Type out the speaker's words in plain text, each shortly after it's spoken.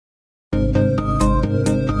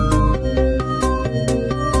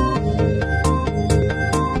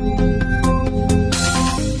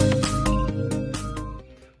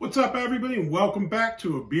welcome back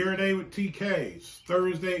to A Beer Day with TK. It's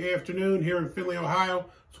Thursday afternoon here in Findlay, Ohio.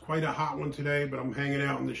 It's quite a hot one today, but I'm hanging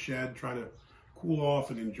out in the shed trying to cool off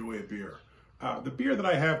and enjoy a beer. The beer that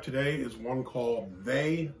I have today is one called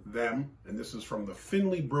They, Them, and this is from the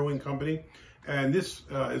Findlay Brewing Company. And this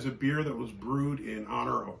is a beer that was brewed in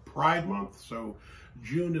honor of Pride Month. So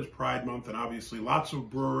June is Pride Month, and obviously lots of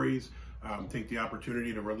breweries take the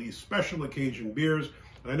opportunity to release special occasion beers.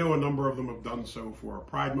 And I know a number of them have done so for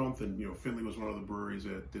Pride Month, and Findlay was one of the breweries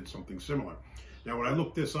that did something similar. Now, when I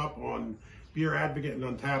looked this up on Beer Advocate and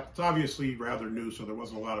Untappd, it's obviously rather new, so there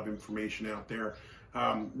wasn't a lot of information out there.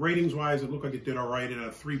 Ratings-wise, it looked like it did all right at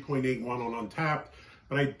a 3.81 on Untappd,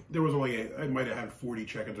 but there was only, I might have had 40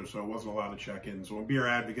 check-ins or so. It wasn't a lot of check-ins. So on Beer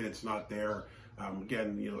Advocate, it's not there.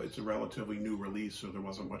 Again, it's a relatively new release, so there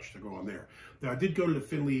wasn't much to go on there. Now, I did go to the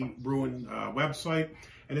Findlay Brewing website,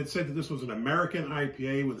 and it said that this was an American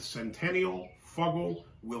IPA with Centennial, Fuggle,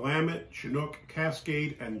 Willamette, Chinook,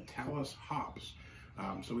 Cascade, and Talus hops.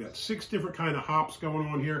 So we got 6 different kind of hops going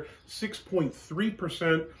on here.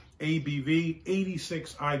 6.3% ABV,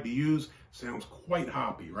 86 IBUs. Sounds quite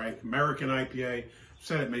hoppy, right? American IPA.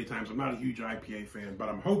 Said it many times. I'm not a huge IPA fan, but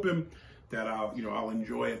I'm hoping that I'll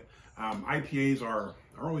enjoy it. IPAs are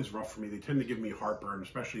always rough for me. They tend to give me heartburn,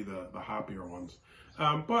 especially the hoppier ones.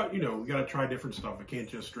 But we got to try different stuff. I can't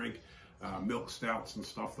just drink milk stouts and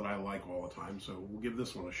stuff that I like all the time. So we'll give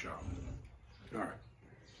this one a shot. All right.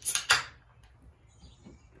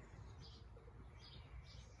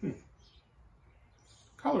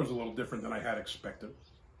 Color's a little different than I had expected.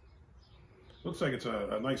 Looks like it's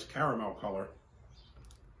a nice caramel color.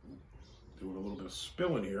 Doing a little bit of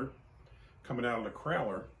spill in here, coming out of the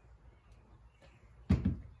crowler.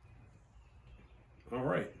 All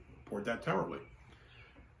right, poured that terribly.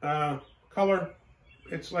 Color,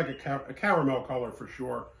 it's like a caramel color for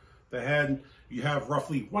sure. The head, you have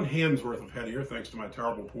roughly 1 hand's worth of head here, thanks to my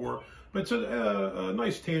terrible pour. But it's a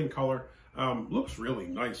nice tan color. Looks really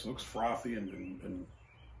nice. Looks frothy and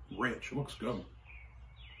rich. Looks good.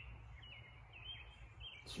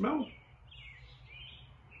 Smell,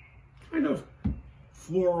 kind of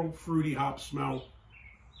floral, fruity hop smell.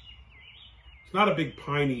 It's not a big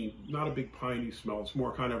piney smell. It's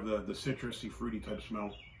more kind of the citrusy, fruity type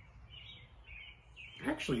smell.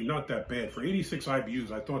 Actually, not that bad. For 86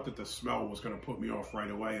 IBUs, I thought that the smell was going to put me off right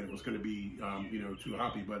away, and it was going to be, too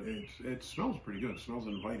hoppy. But it smells pretty good. It smells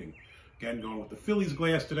inviting. Again, going with the Phillies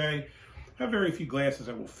glass today. I have very few glasses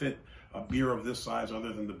that will fit a beer of this size,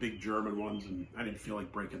 other than the big German ones, and I didn't feel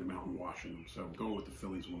like breaking them out and washing them. So going with the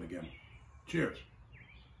Phillies one again. Cheers.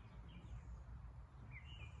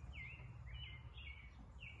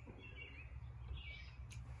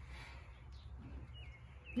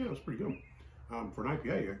 Yeah, it was pretty good. For an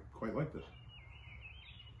IPA, I quite like this.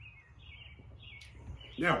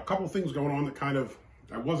 Now, a couple things going on that kind of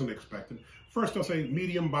I wasn't expecting. First, I'll say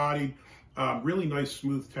medium bodied, really nice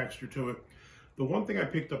smooth texture to it. The one thing I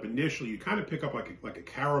picked up initially, you kind of pick up like a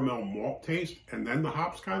caramel malt taste, and then the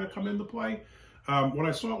hops kind of come into play. When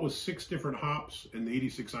I saw it was 6 different hops and the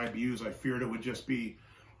 86 IBUs, I feared it would just be,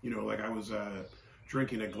 like I was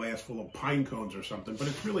drinking a glass full of pine cones or something, but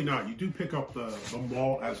it's really not. You do pick up the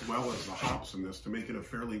malt as well as the hops in this to make it a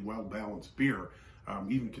fairly well-balanced beer,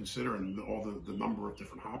 even considering all the number of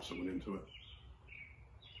different hops that went into it.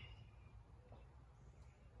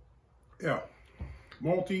 Yeah,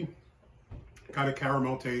 malty, kind of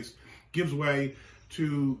caramel taste, gives way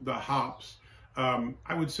to the hops.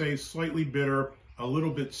 I would say slightly bitter, a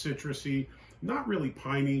little bit citrusy, not really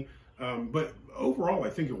piney, but overall I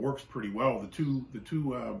think it works pretty well.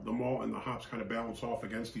 The malt and the hops kind of balance off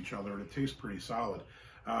against each other, and it tastes pretty solid.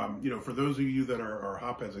 For those of you that are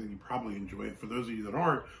hop heads, you probably enjoy it. For those of you that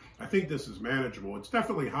aren't, I think this is manageable. It's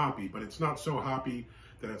definitely hoppy, but it's not so hoppy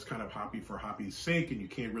that it's kind of hoppy for hoppy's sake, and you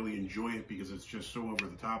can't really enjoy it because it's just so over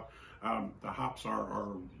the top. The hops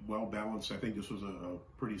are well balanced. I think this was a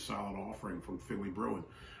pretty solid offering from Findlay Brewing.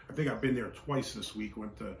 I think I've been there twice this week.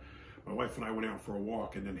 My wife and I went out for a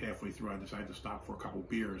walk, and then halfway through I decided to stop for a couple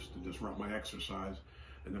beers to disrupt my exercise.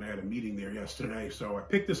 And then I had a meeting there yesterday. So I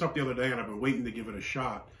picked this up the other day, and I've been waiting to give it a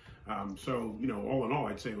shot. So, all in all,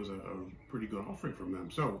 I'd say it was a pretty good offering from them.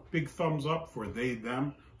 So big thumbs up for They,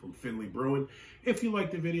 Them from Findlay Brewing. If you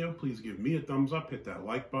liked the video, please give me a thumbs up, hit that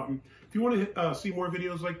like button. If you want to see more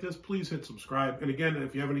videos like this, please hit subscribe. And again,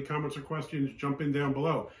 if you have any comments or questions, jump in down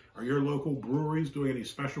below. Are your local breweries doing any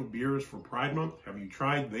special beers for Pride Month? Have you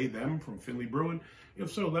tried They, Them from Findlay Brewing?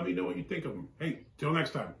 If so, let me know what you think of them. Hey, till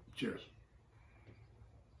next time, cheers.